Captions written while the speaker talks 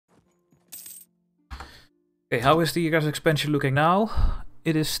Okay, how is the gas expansion looking now?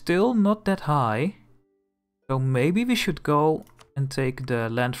 It is still not that high. So maybe we should go and take the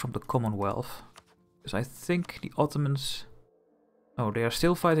land from the Commonwealth. Because I think the Ottomans... Oh, they are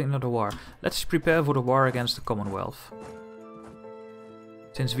still fighting another war. Let's prepare for the war against the Commonwealth.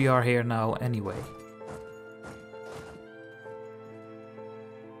 Since we are here now anyway.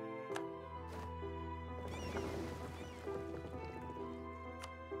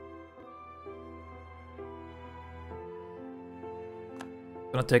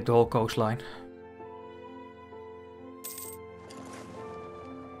 Gonna take the whole coastline.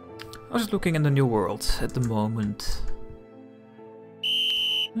 How's it looking in the New World at the moment?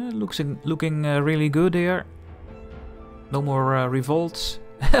 Looking really good here. No more revolts.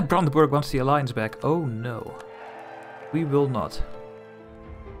 Brandenburg wants the alliance back. Oh no. We will not.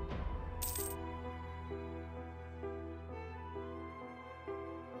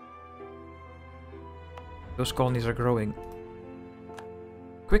 Those colonies are growing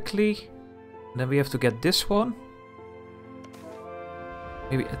quickly. Then we have to get this one.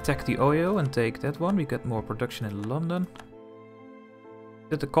 Maybe attack the Oyo and take that one. We get more production in London.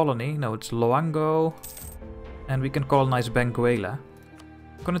 Is it the colony? No, it's Loango. And we can colonize Benguela.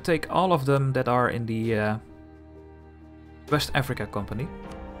 I'm gonna take all of them that are in the West Africa Company.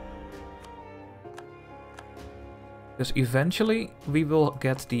 Because eventually we will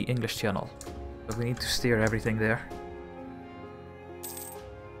get the English Channel. But we need to steer everything there.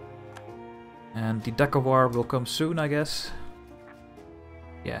 And the Dhaka War will come soon, I guess.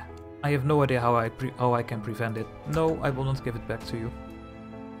 Yeah, I have no idea how I can prevent it. No, I will not give it back to you.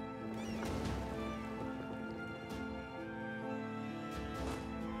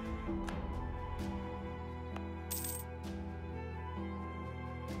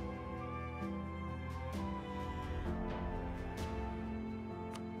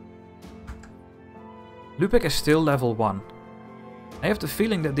 Lübeck is still level 1. I have the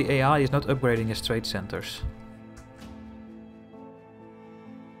feeling that the AI is not upgrading his trade centers.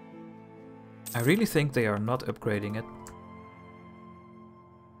 I really think they are not upgrading it.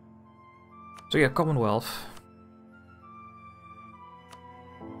 So yeah, Commonwealth.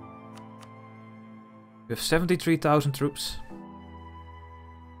 We have 73,000 troops.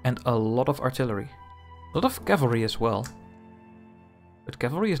 And a lot of artillery. A lot of cavalry as well. But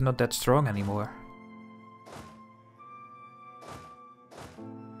cavalry is not that strong anymore.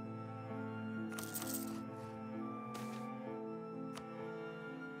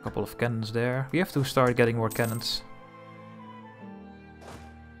 Couple of cannons there. We have to start getting more cannons.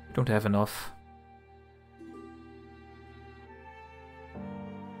 We don't have enough.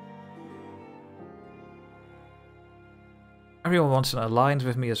 Everyone wants an alliance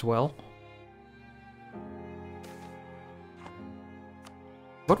with me as well.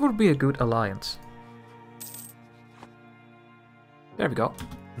 What would be a good alliance? There we go.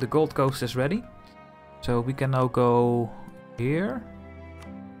 The Gold Coast is ready. So we can now go here.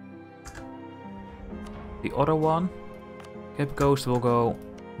 The other one, Cape Coast, will go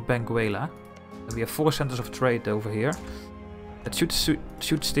Benguela. And we have 4 centers of trade over here. That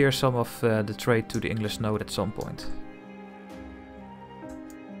should steer some of the trade to the English node at some point.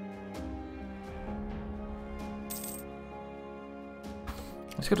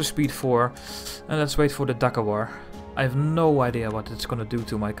 Let's go to speed 4 and let's wait for the Dhaka War. I have no idea what it's gonna do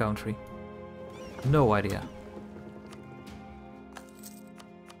to my country. No idea.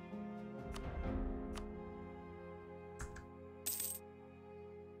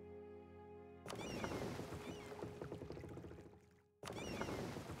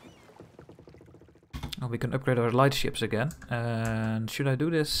 Oh, we can upgrade our light ships again. And should I do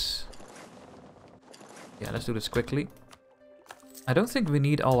this? Yeah, let's do this quickly. I don't think we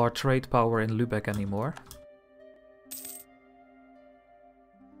need all our trade power in Lübeck anymore.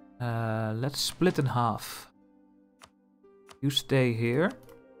 Let's split in half. You stay here.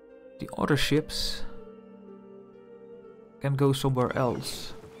 The other ships can go somewhere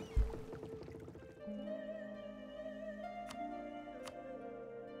else.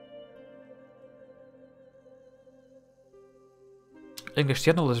 English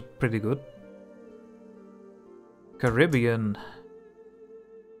Channel is pretty good. Caribbean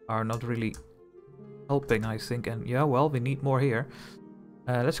are not really helping, I think. And yeah, well, we need more here.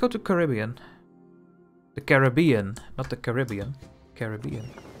 Let's go to Caribbean. The Caribbean, not the Caribbean. Caribbean.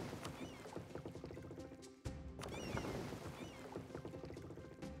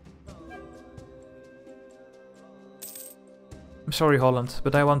 I'm sorry, Holland,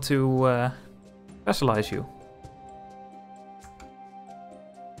 but I want to vassalize you.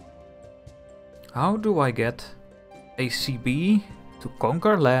 How do I get a CB to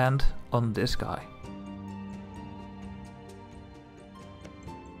conquer land on this guy?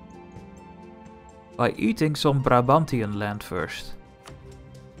 by eating some Brabantian land first.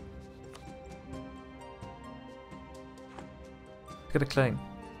 Get a claim.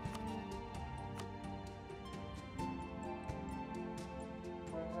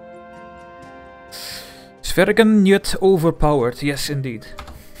 Svergen yet overpowered, yes indeed.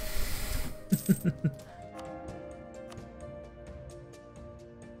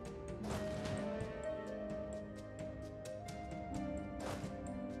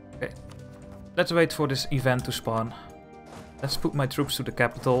 Okay, let's wait for this event to spawn. Let's put my troops to the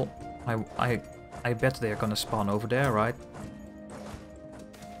capital. I bet they're gonna spawn over there, right?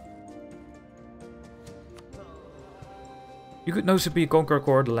 You could no CP conquer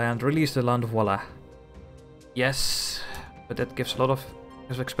core the land, release the land, voila. Yes, but that gives a lot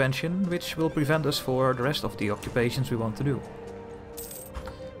of expansion, which will prevent us for the rest of the occupations we want to do.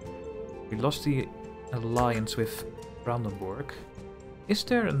 We lost the alliance with Brandenburg. Is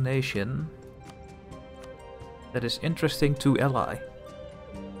there a nation that is interesting to ally?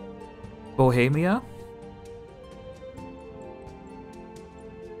 Bohemia?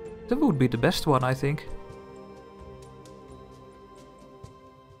 That would be the best one, I think.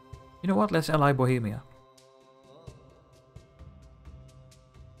 You know what, let's ally Bohemia.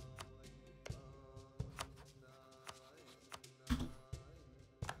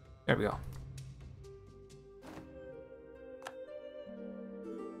 There we go.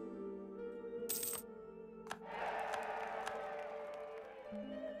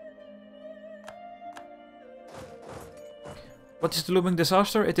 What is the looming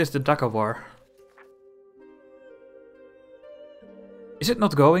disaster? It is the Dhaka War. Is it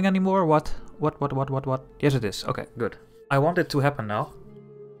not going anymore? What? Yes it is. Okay, good. I want it to happen now.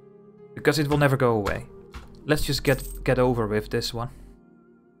 Because it will never go away. Let's just get over with this one.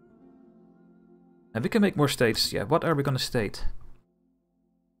 And we can make more states. Yeah, what are we gonna state?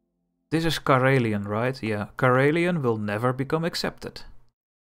 This is Karelian, right? Yeah, Karelian will never become accepted.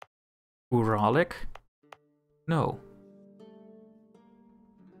 Uralic? No.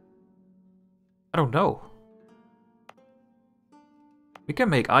 I don't know. We can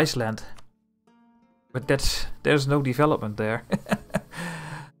make Iceland. But there's no development there.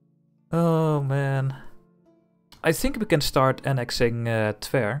 Oh man. I think we can start annexing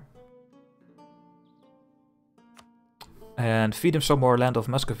Tver. And feed him some more land of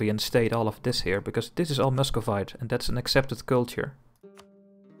Muscovy and state all of this here, because this is all Muscovite and that's an accepted culture.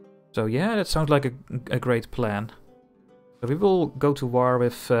 So yeah, that sounds like a great plan. So we will go to war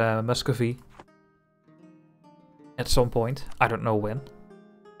with Muscovy at some point. I don't know when.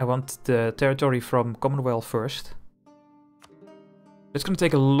 I want the territory from Commonwealth first. It's gonna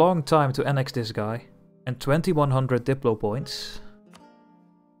take a long time to annex this guy. And 2100 Diplo points.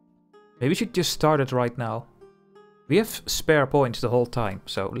 Maybe we should just start it right now. We have spare points the whole time,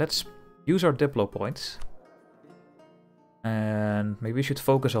 so let's use our Diplo points. And maybe we should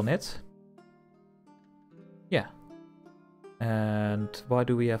focus on it. Yeah. And why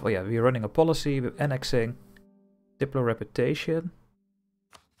do we have... Oh yeah, we're running a policy with annexing. Diplo reputation.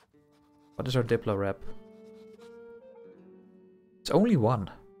 What is our Diplo rep? It's only 1.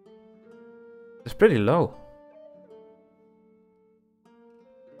 It's pretty low.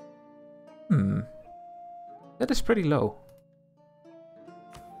 That is pretty low.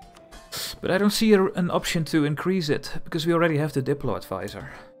 But I don't see an option to increase it, because we already have the Diplo advisor.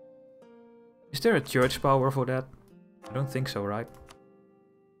 Is there a church power for that? I don't think so, right?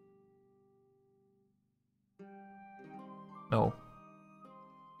 No.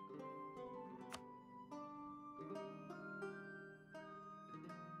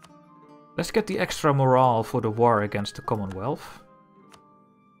 Let's get the extra morale for the war against the Commonwealth.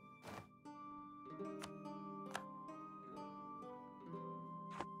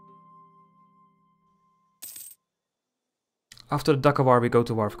 After the Dhaka War we go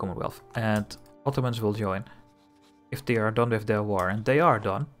to war with Commonwealth, and Ottomans will join. If they are done with their war, and they are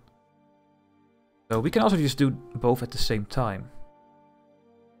done. So we can also just do both at the same time.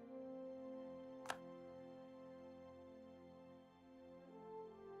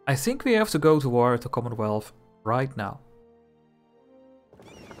 I think we have to go to war with the Commonwealth right now.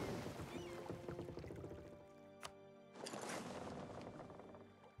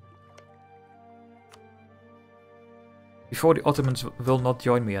 Before the Ottomans will not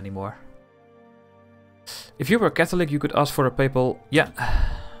join me anymore. If you were Catholic, you could ask for a papal... Yeah,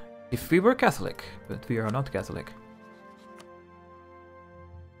 if we were Catholic, but we are not Catholic.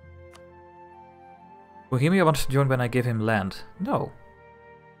 Bohemia wants to join when I give him land. No.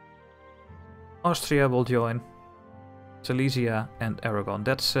 Austria will join. Silesia and Aragon.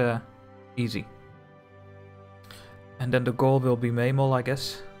 That's easy. And then the goal will be Memel, I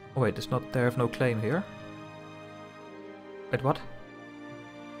guess. Oh wait, they have no claim here. Wait, what?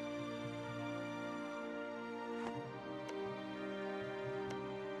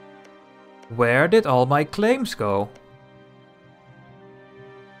 Where did all my claims go?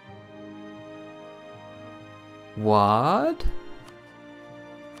 What?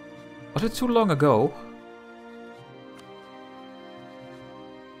 Was it too long ago?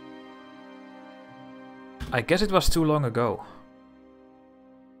 I guess it was too long ago.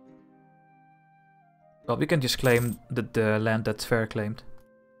 Well, we can just claim the land that's fair claimed.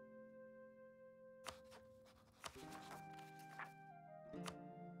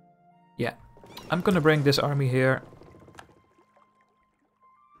 Yeah, I'm gonna bring this army here.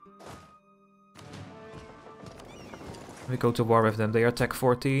 We go to war with them. They are tech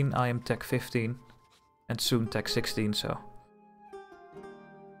 14, I am tech 15. And soon tech 16, so.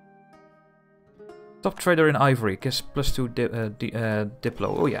 Top trader in ivory, gives +2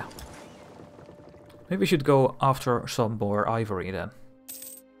 Diplo. Oh yeah. Maybe we should go after some more ivory then.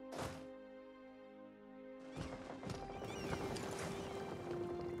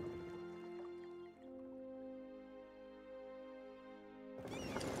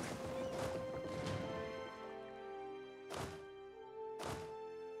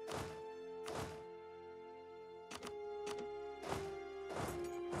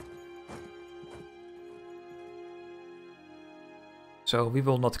 So we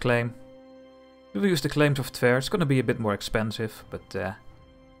will not claim. We will use the claims of Tver. It's gonna be a bit more expensive, but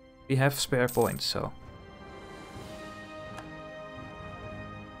we have spare points, so.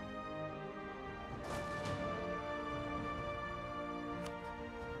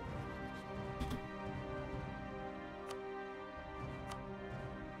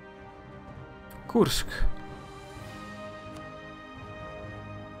 Kursk.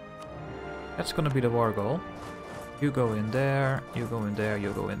 That's gonna be the war goal. You go in there, you go in there,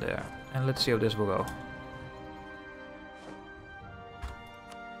 you go in there. And let's see how this will go.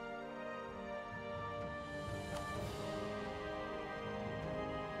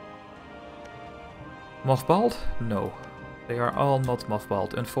 Mothballed? No. They are all not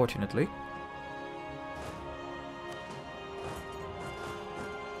mothballed, unfortunately.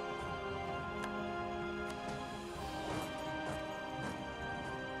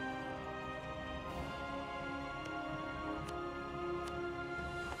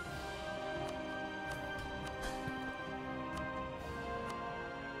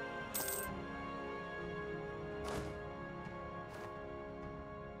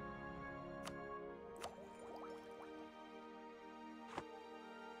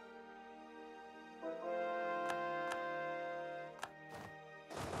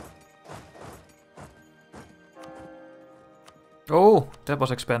 Oh, that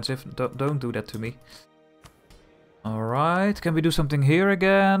was expensive. Don't do that to me. Alright, can we do something here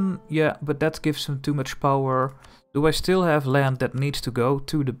again? Yeah, but that gives him too much power. Do I still have land that needs to go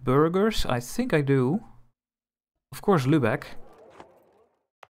to the burghers? I think I do. Of course, Lübeck.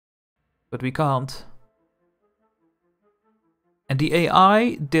 But we can't. And the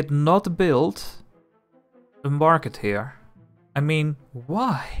AI did not build a market here. I mean,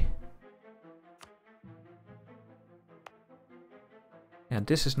 why? Yeah,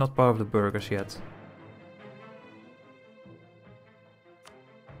 this is not part of the burghers yet.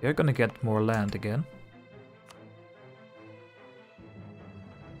 They're gonna get more land again.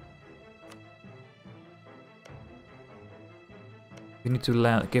 We need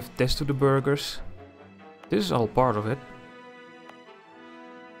to give this to the burghers. This is all part of it.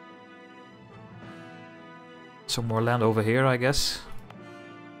 Some more land over here, I guess.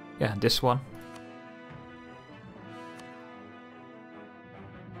 Yeah, this one.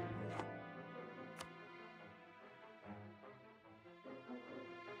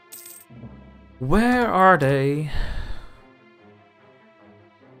 Where are they?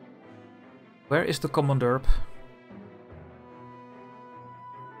 Where is the Commandeur?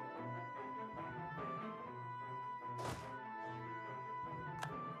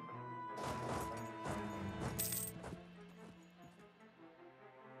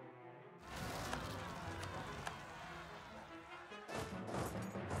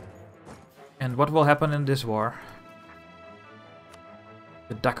 And what will happen in this war?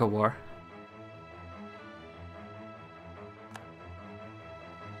 The Dhaka War.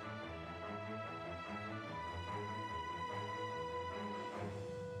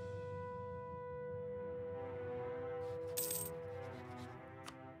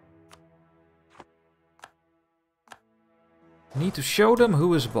 Need to show them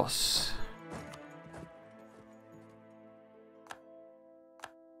who is boss.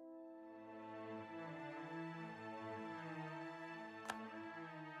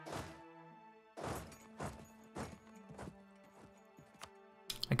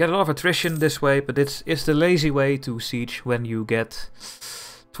 get a lot of attrition this way, but it's the lazy way to siege when you get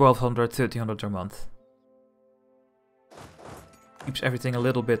 1200, 1300 a month. Keeps everything a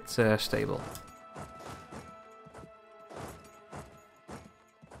little bit stable.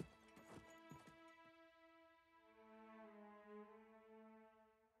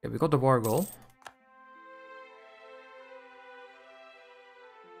 Okay, we got the war goal.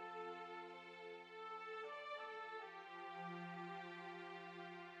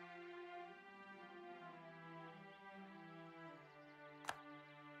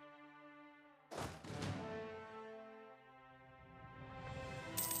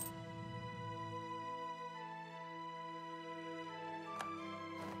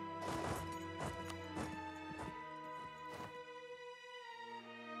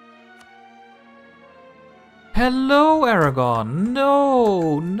 Hello, Aragon!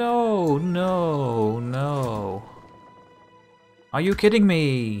 No, no, no, no. Are you kidding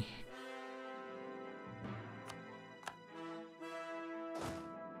me?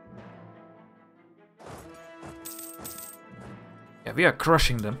 Yeah, we are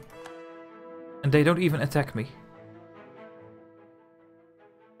crushing them. And they don't even attack me.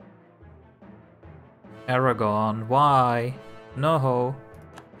 Aragon, why? No.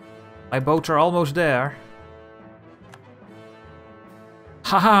 My boats are almost there.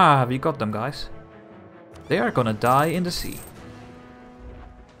 Haha, we got them, guys. They are gonna die in the sea.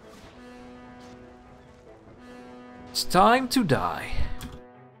 It's time to die.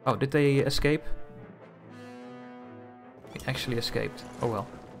 Oh, did they escape? They actually escaped. Oh well.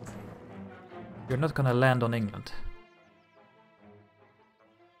 You're not gonna land on England.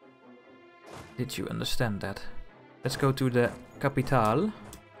 Did you understand that? Let's go to the capital.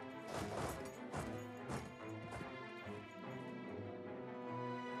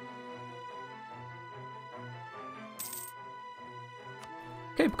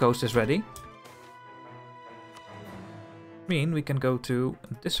 Cape Coast is ready. I mean, we can go to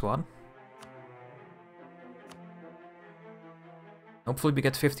this one. Hopefully we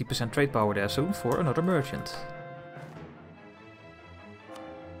get 50% trade power there soon for another merchant.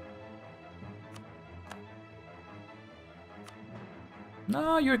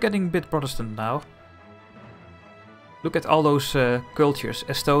 No, you're getting a bit Protestant now. Look at all those cultures.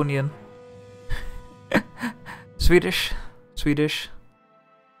 Estonian. Swedish.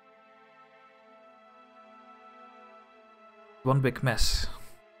 One big mess.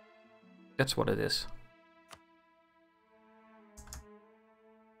 That's what it is.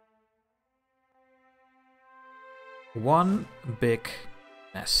 One big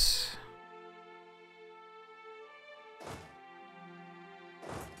mess.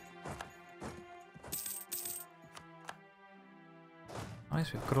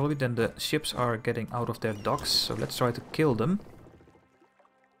 Nice, we've got all of it. Then the ships are getting out of their docks, so let's try to kill them.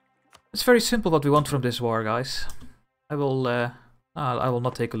 It's very simple what we want from this war, guys. I will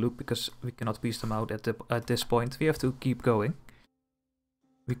not take a look because we cannot piece them out at this point. We have to keep going.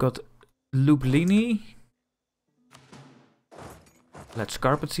 We got Lublini. Let's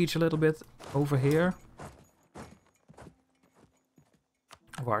carpet siege a little bit over here.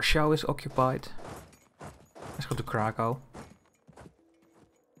 Warsaw is occupied. Let's go to Krakow.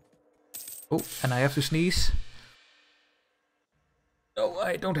 Oh, and I have to sneeze. No,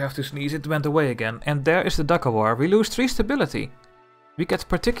 I don't have to sneeze, it went away again. And there is the Dhaka War. We lose 3 stability. We get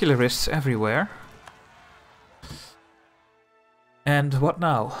particularists everywhere. And what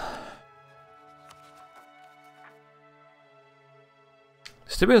now?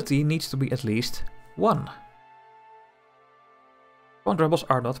 Stability needs to be at least 1. Bond rebels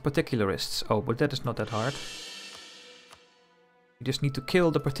are not particularists. Oh, but that is not that hard. We just need to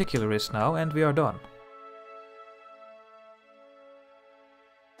kill the particularists now and we are done.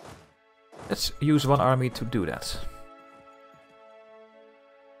 Let's use one army to do that.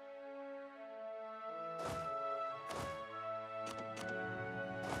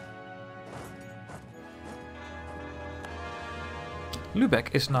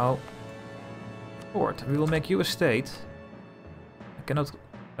 Lübeck is now port. We will make you a state. I cannot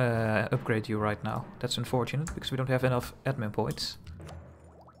upgrade you right now. That's unfortunate because we don't have enough admin points.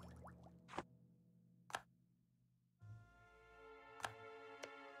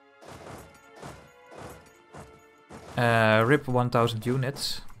 Rip 1000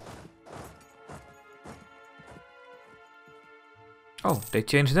 units. Oh, they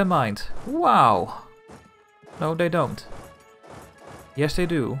changed their mind. Wow! No, they don't. Yes, they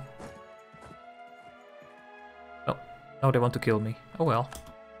do. Oh, no, they want to kill me. Oh well.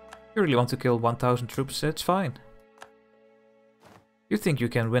 You really want to kill 1000 troops, that's fine. You think you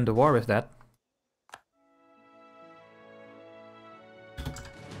can win the war with that?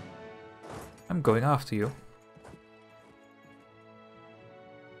 I'm going after you.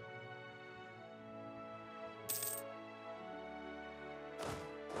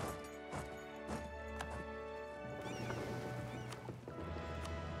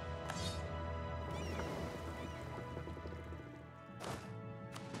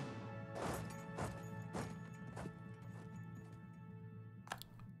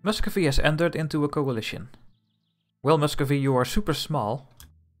 Muscovy has entered into a coalition. Well, Muscovy, you are super small.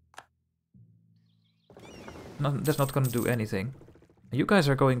 No, that's not gonna do anything. You guys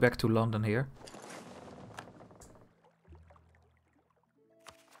are going back to London here.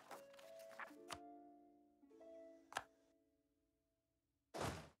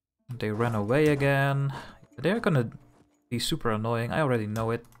 They ran away again. They're gonna be super annoying, I already know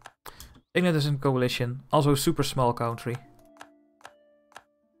it. England is in coalition, also super small country.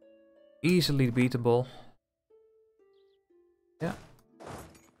 Easily beatable. Yeah.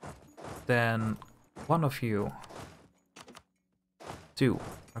 Then one of you, two,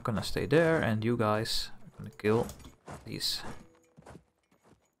 are gonna stay there, and you guys are gonna kill these.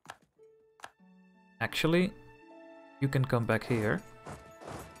 Actually, you can come back here.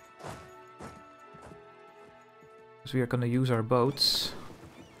 Because we are gonna use our boats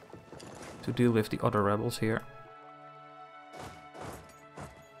to deal with the other rebels here.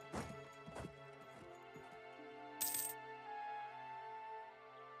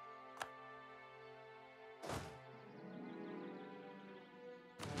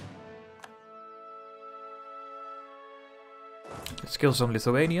 Let's kill some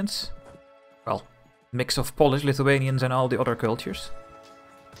Lithuanians. Well, mix of Polish, Lithuanians and all the other cultures.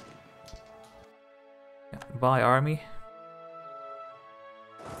 Yeah, bye army.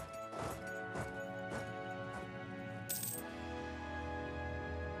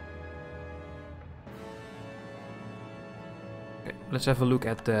 Okay, let's have a look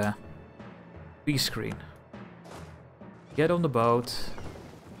at the peace screen. Get on the boat.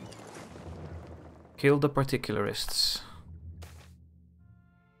 Kill the particularists.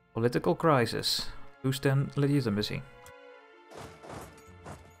 Political crisis. Lose 10 legitimacy.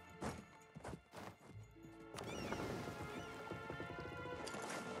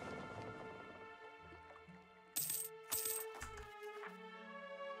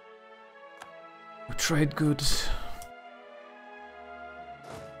 Trade goods.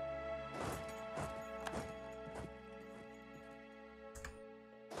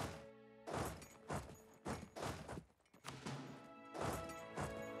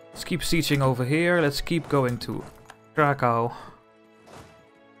 Let's keep sieging over here. Let's keep going to Krakow.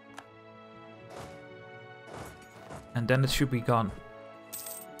 And then it should be gone.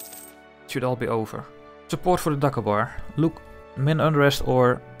 It should all be over. Support for the Dakabar. Look, min unrest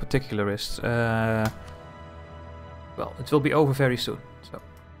or particularists. Well, it will be over very soon. So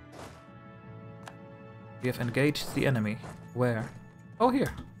we have engaged the enemy. Where? Oh,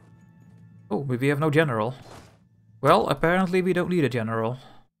 here. Oh, we have no general. Well, apparently we don't need a general.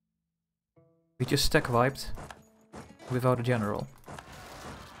 We just stack wiped without a general.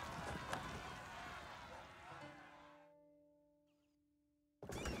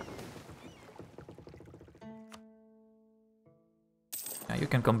 Yeah, you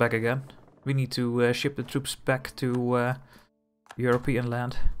can come back again. We need to ship the troops back to European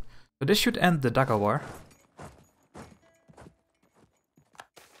land. So this should end the Daga War.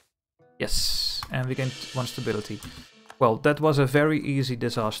 Yes, and we gained 1 stability. Well, that was a very easy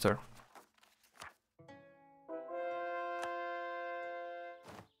disaster.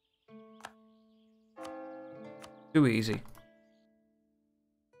 Too easy.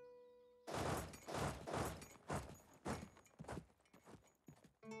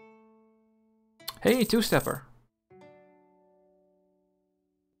 Hey, two-stepper.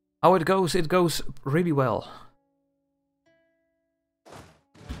 How it goes really well.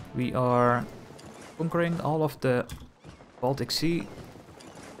 We are conquering all of the Baltic Sea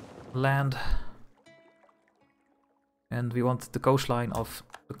land. And we want the coastline of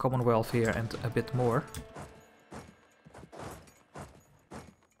the Commonwealth here and a bit more.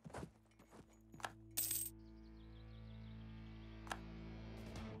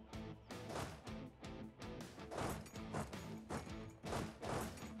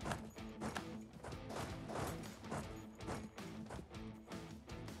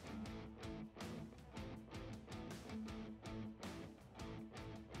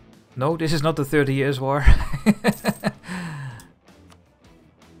 No, this is not the 30 Years' War.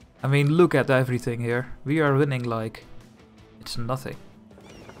 I mean, look at everything here. We are winning like it's nothing.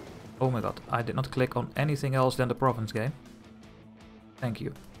 Oh my god, I did not click on anything else than the province game. Thank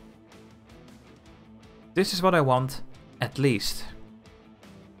you. This is what I want, at least.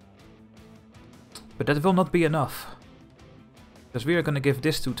 But that will not be enough. Because we are gonna give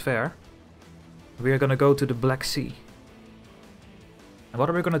this to Tver. We are gonna go to the Black Sea. And what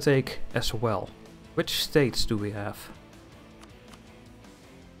are we gonna take as well? Which states do we have?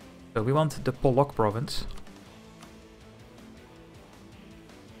 So we want the Polok province.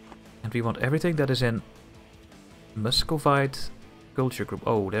 And we want everything that is in Muscovite culture group.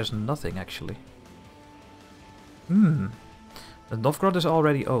 Oh, there's nothing actually. The Novgorod is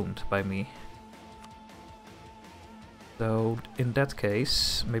already owned by me. So in that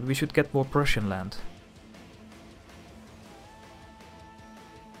case, maybe we should get more Prussian land.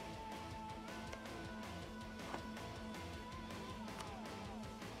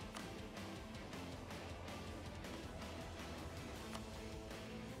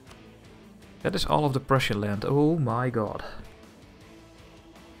 That is all of the Prussian land. Oh my god.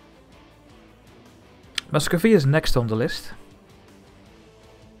 Muscovy is next on the list.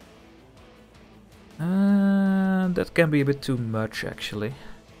 That can be a bit too much actually.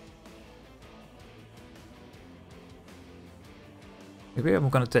 Maybe I'm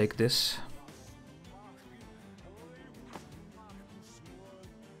gonna take this.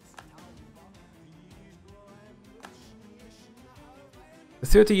 The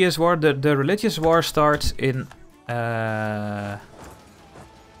 30 Years' War, the religious war starts in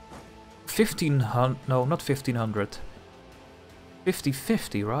 1500, no, not 1500.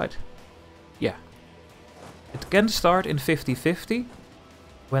 50-50, right? Yeah. It can start in 50-50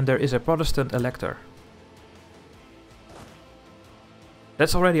 when there is a Protestant elector.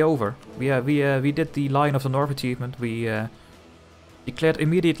 That's already over. We did the Lion of the North achievement. We declared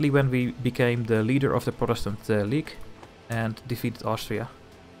immediately when we became the leader of the Protestant League and defeated Austria.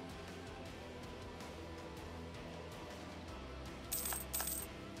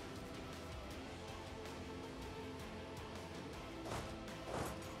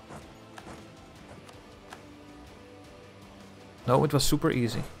 No, it was super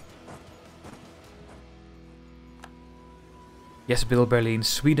easy. Yes, Bill Berlin,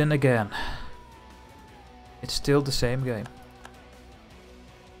 Sweden again. It's still the same game.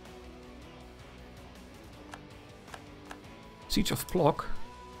 Siege of Plock.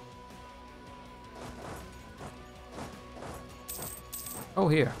 Oh,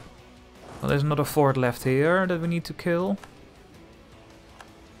 here. Well, there's another fort left here that we need to kill.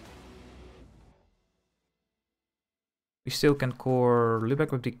 We still can core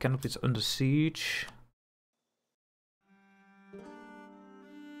Lübeck, but we cannot, it's under siege.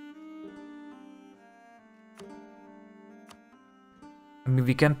 I mean,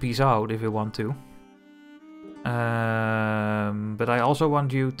 we can peace out if we want to. But I also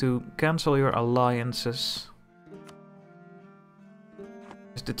want you to cancel your alliances.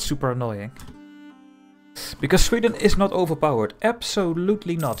 It's super annoying. Because Sweden is not overpowered.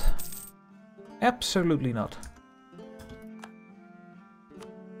 Absolutely not. Absolutely not.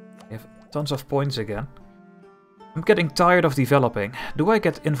 We have tons of points again. I'm getting tired of developing. Do I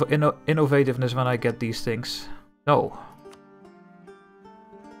get innovativeness when I get these things? No.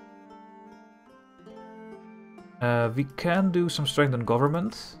 We can do some strength in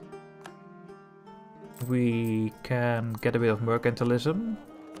government. We can get a bit of mercantilism.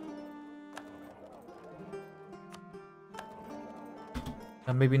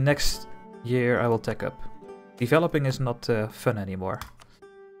 And maybe next year I will tech up. Developing is not fun anymore.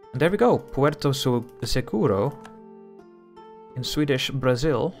 And there we go, Puerto Seguro in Swedish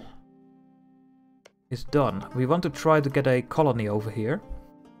Brazil is done. We want to try to get a colony over here.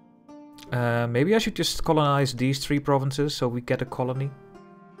 Maybe I should just colonize these 3 provinces so we get a colony.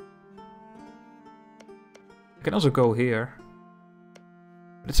 I can also go here.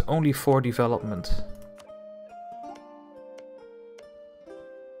 But it's only for development.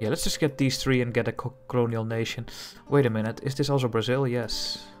 Yeah, let's just get these 3 and get a colonial nation. Wait a minute, is this also Brazil?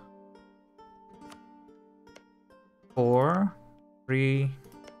 Yes. 4, 3,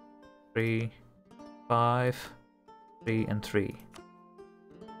 3, 5, 3 and 3.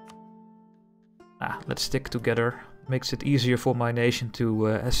 Let's stick together. Makes it easier for my nation to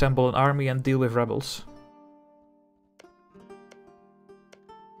assemble an army and deal with rebels.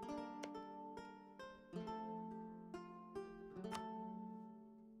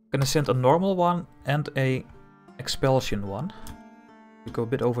 Gonna send a normal one and a expulsion one. We go a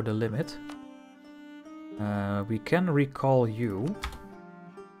bit over the limit. We can recall you.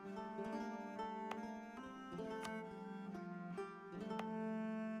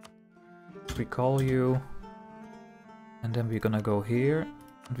 Recall you. And then we're gonna go here.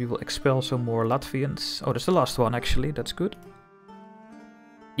 And we will expel some more Latvians. Oh, that's the last one actually, that's good.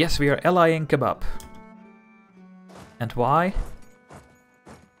 Yes, we are allying Kebab. And why?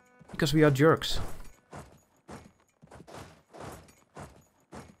 Because we are jerks.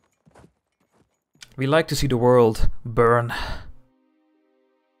 We like to see the world burn.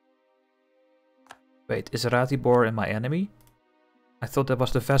 Wait, is Ratibor my enemy? I thought that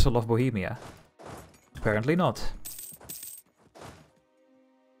was the vassal of Bohemia. Apparently not.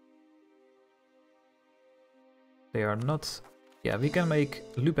 They are not... Yeah, we can make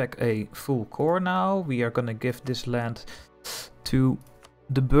Lübeck a full core now. We are gonna give this land to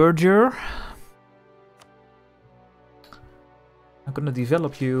the Berger. I'm gonna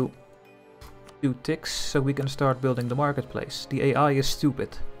develop you 2 ticks so we can start building the marketplace. The AI is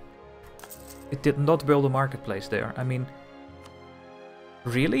stupid. It did not build a marketplace there. I mean...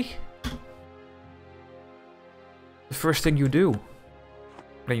 Really? The first thing you do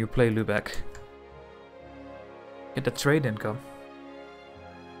when you play Lübeck. Get the trade income.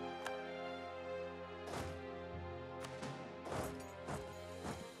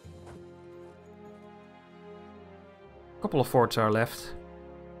 A couple of forts are left.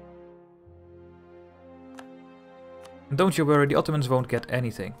 And don't you worry, the Ottomans won't get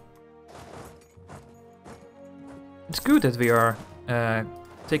anything. It's good that we are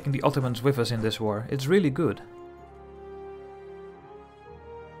taking the Ottomans with us in this war. It's really good.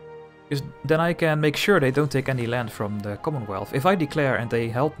 Because then I can make sure they don't take any land from the Commonwealth. If I declare and they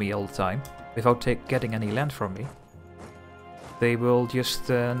help me all the time, without getting any land from me, they will just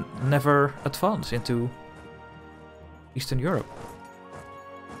never advance into Eastern Europe.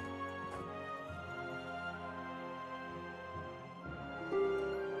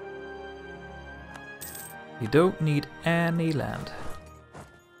 You don't need any land.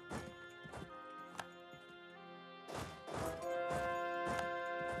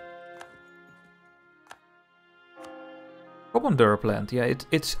 Common Derp land, yeah,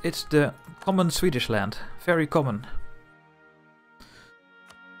 it's the common Swedish land, very common.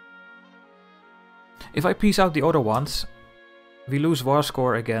 If I piece out the other ones, we lose war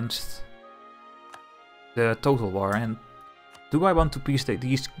score against the total war. And do I want to piece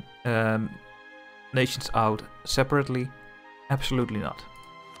these nations out separately? Absolutely not.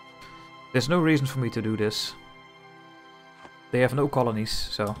 There's no reason for me to do this. They have no colonies,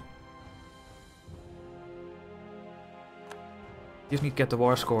 so... Just need to get the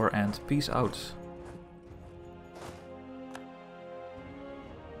war score and peace out.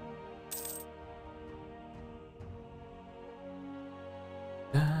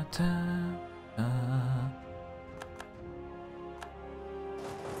 Da, da, da.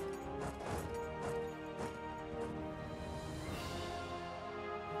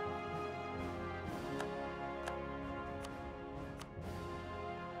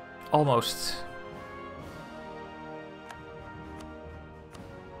 Almost.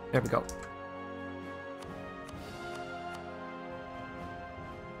 There we go.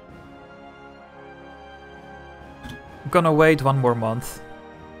 I'm gonna wait 1 more month.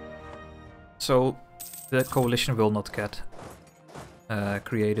 So the coalition will not get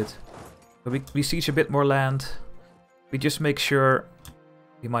created. But we siege a bit more land. We just make sure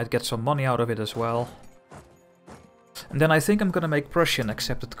we might get some money out of it as well. And then I think I'm gonna make Prussian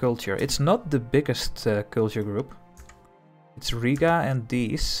accepted culture. It's not the biggest culture group. It's Riga and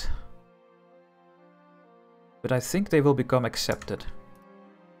these. But I think they will become accepted.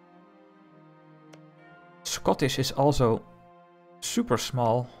 Scottish is also super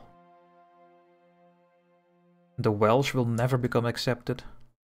small. The Welsh will never become accepted.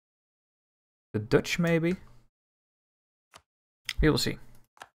 The Dutch maybe? We will see.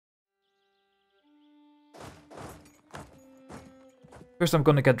 First I'm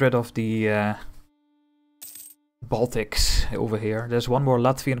gonna get rid of the Baltics over here. There's one more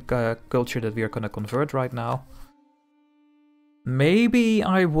Latvian culture that we are gonna convert right now. Maybe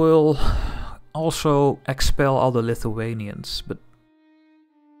I will also expel all the Lithuanians, but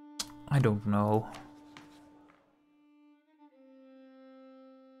I don't know.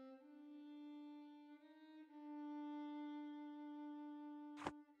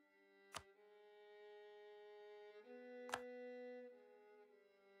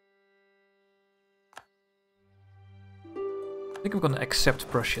 I think I'm gonna accept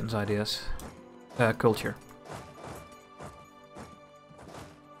Prussians' ideas. Culture.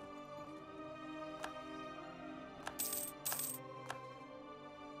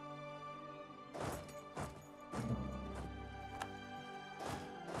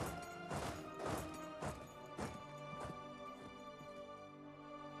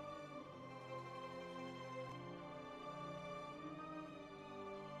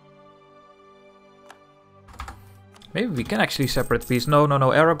 Maybe we can actually separate peace. No,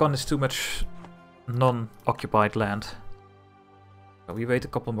 Aragon is too much non-occupied land. So we wait a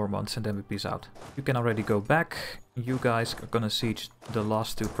couple more months and then we peace out. You can already go back. You guys are gonna siege the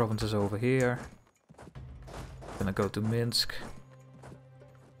last 2 provinces over here. Gonna go to Minsk.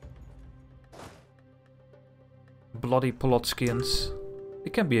 Bloody Polotskians.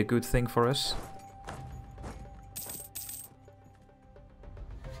 It can be a good thing for us.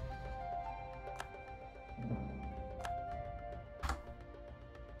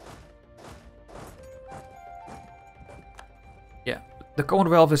 Yeah, the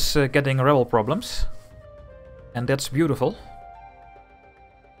Commonwealth is getting rebel problems. And that's beautiful.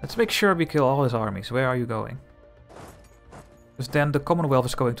 Let's make sure we kill all his armies. Where are you going? Because then the Commonwealth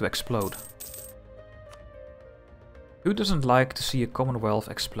is going to explode. Who doesn't like to see a Commonwealth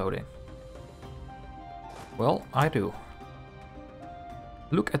exploding? Well, I do.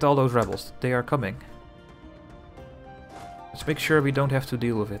 Look at all those rebels. They are coming. Let's make sure we don't have to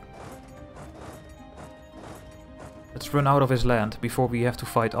deal with it. Let's run out of his land before we have to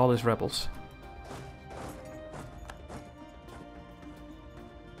fight all his rebels.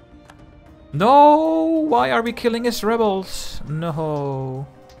 No! Why are we killing his rebels? No.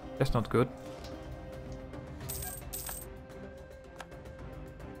 That's not good.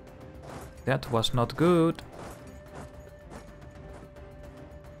 That was not good.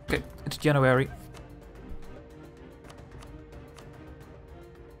 Okay, it's January.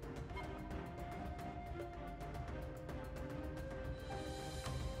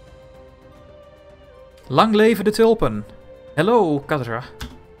 Lang leven de tulpen. Hello, Katra.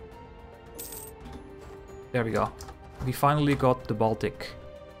 There we go. We finally got the Baltic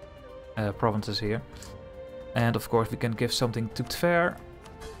provinces here. And of course we can give something to Tver.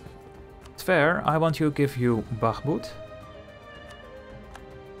 Tver, I want to give you Bakhmut.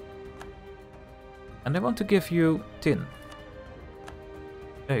 And I want to give you Tin.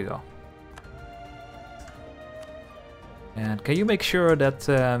 There you go. And can you make sure that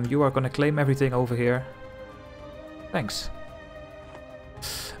you are gonna claim everything over here? Thanks.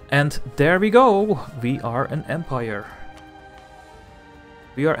 And there we go! We are an empire.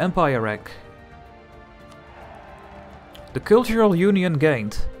 We are empire rank. The cultural union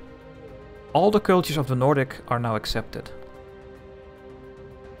gained. All the cultures of the Nordic are now accepted.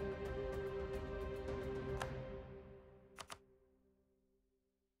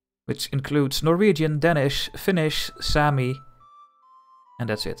 Which includes Norwegian, Danish, Finnish, Sami, and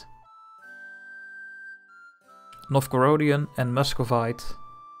that's it. Novgorodian and Muscovite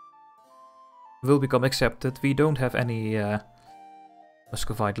will become accepted. We don't have any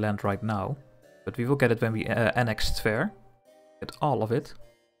Muscovite land right now, but we will get it when we annex Tver. Get all of it.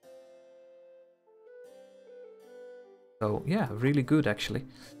 So yeah, really good actually.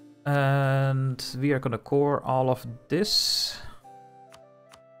 And we are gonna core all of this.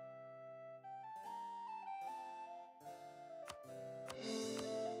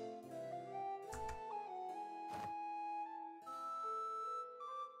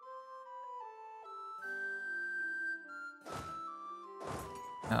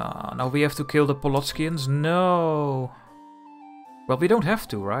 Now we have to kill the Polotskians? No! Well, we don't have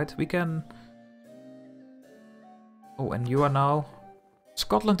to, right? We can... Oh, and you are now...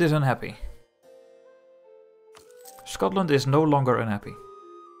 Scotland is unhappy. Scotland is no longer unhappy.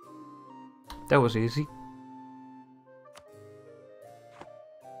 That was easy.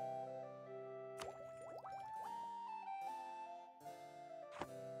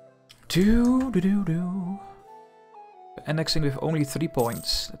 Do. Annexing with only 3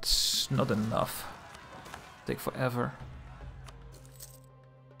 points. That's not enough. Take forever.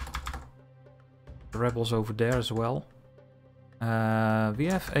 The rebels over there as well. We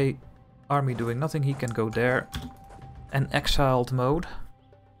have a army doing nothing. He can go there. An exiled mode.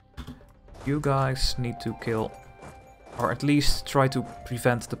 You guys need to kill, or at least try to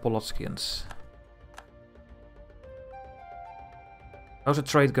prevent the Polotskians. How's the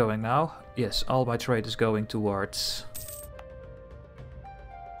trade going now? Yes, all my trade is going towards...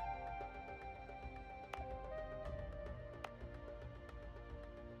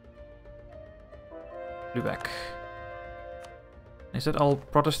 Lubeck. Is that all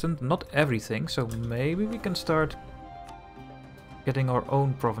Protestant? Not everything, so maybe we can start getting our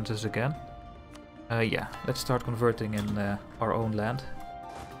own provinces again. Yeah, let's start converting in our own land.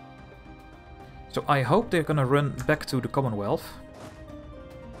 So I hope they're gonna run back to the Commonwealth.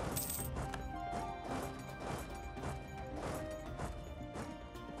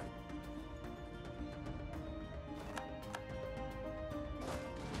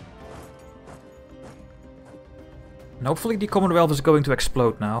 And hopefully the Commonwealth is going to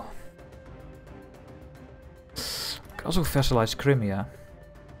explode now. I can also vassalize Crimea.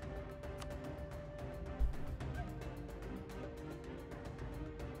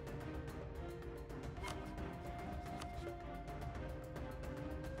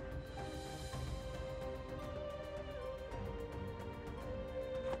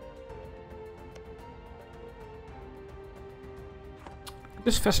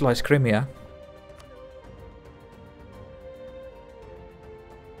 Just vassalize Crimea.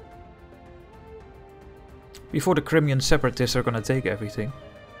 Before the Crimean separatists are gonna take everything.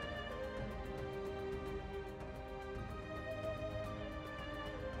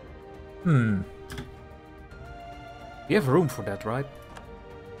 You have room for that, right?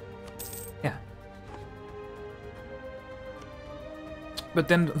 Yeah. But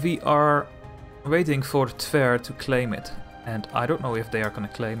then we are waiting for Tver to claim it. And I don't know if they are gonna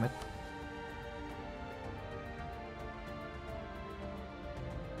claim it.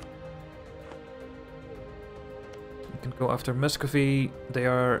 We can go after Muscovy. They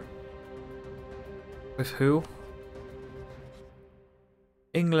are... with who?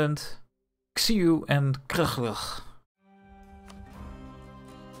 England, Xiu and Krugweg.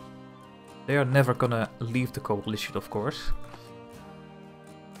 They are never gonna leave the coalition, of course.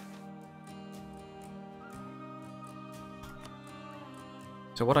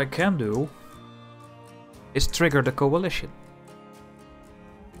 So what I can do is trigger the coalition.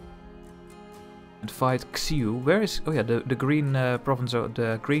 And fight Xiu. Where is... oh yeah, the green province,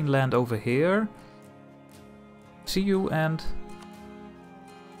 the green land over here. Xiu and...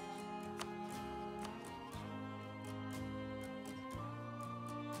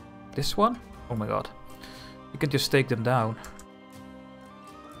 this one? Oh my god. You can just take them down.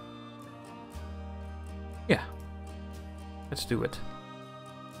 Yeah. Let's do it.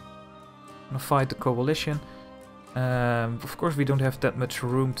 I'm gonna fight the coalition. Of course we don't have that much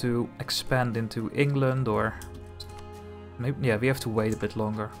room to expand into England or... maybe, yeah, we have to wait a bit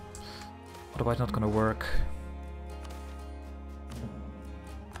longer. Otherwise not gonna work.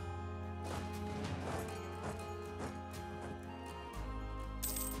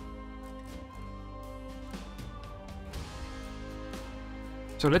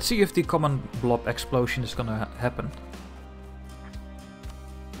 So let's see if the common blob explosion is gonna happen.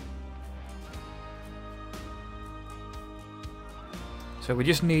 So we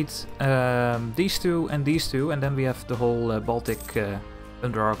just need these two, and then we have the whole Baltic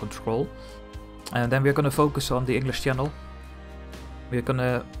under our control. And then we're gonna focus on the English Channel. We're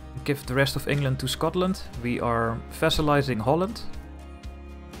gonna give the rest of England to Scotland. We are vassalizing Holland.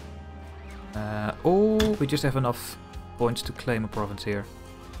 Oh, we just have enough points to claim a province here.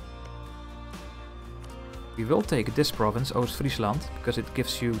 We will take this province, Oost-Friesland, because it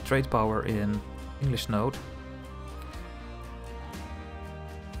gives you trade power in English node.